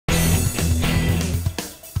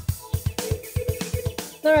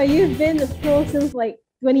Laura, you've been a pro since like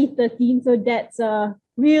 2013, so that's a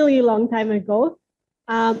really long time ago.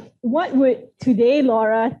 What would today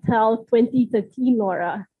Laura tell 2013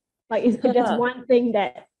 Laura? Like, if there's one thing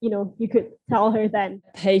that you could tell her then.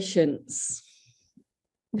 Patience.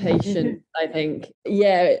 Patience, I think.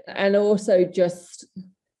 Yeah. And also just,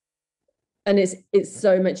 and it's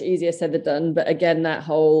so much easier said than done. But again, that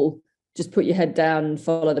whole just put your head down and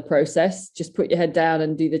follow the process. Just put your head down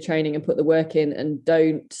and do the training and put the work in, and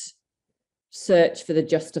don't search for the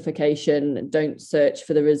justification and don't search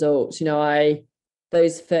for the results.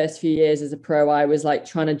 Those first few years as a pro, I was like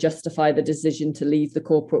trying to justify the decision to leave the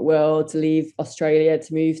corporate world, to leave Australia,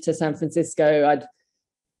 to move to San Francisco. I'd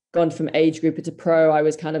gone from age grouper to pro. I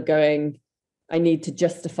was kind of going, I need to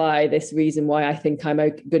justify this reason why I think I'm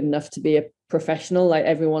good enough to be a professional. Like,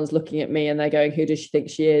 everyone's looking at me and they're going, who does she think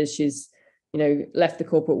she is? She's, left the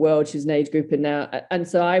corporate world. She's an age grouper now. And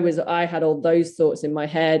so I had all those thoughts in my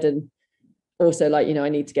head. And also like, I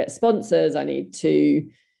need to get sponsors. I need to,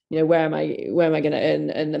 where am I going to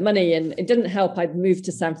earn the money? And it didn't help. I'd moved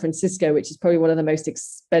to San Francisco, which is probably one of the most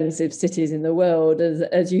expensive cities in the world,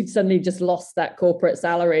 as you suddenly just lost that corporate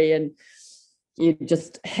salary and you're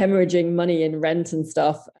just hemorrhaging money in rent and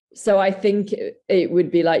stuff. So I think it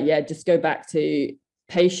would be like, yeah, just go back to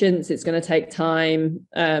patience. It's going to take time.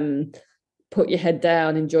 Put your head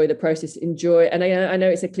down, enjoy the process, and I know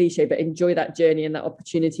it's a cliche, but enjoy that journey and that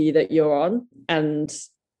opportunity that you're on, and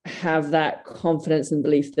have that confidence and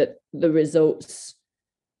belief that the results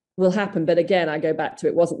will happen. But again, I go back to,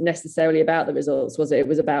 it wasn't necessarily about the results, was it? It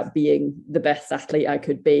was about being the best athlete I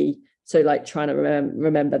could be. So like trying to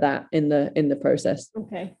remember that in the process.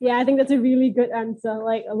 Okay. Yeah, I think that's a really good answer.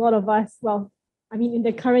 Like, a lot of us, well, I mean, in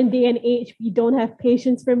the current day and age, we don't have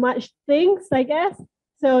patience for much things, I guess.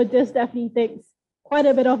 So this definitely takes quite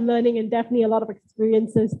a bit of learning and definitely a lot of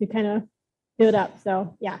experiences to kind of build up.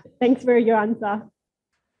 So yeah, thanks for your answer.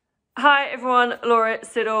 Hi everyone, Laura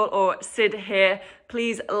Siddall or Sid here.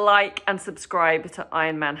 Please like and subscribe to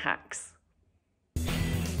Ironman Hacks.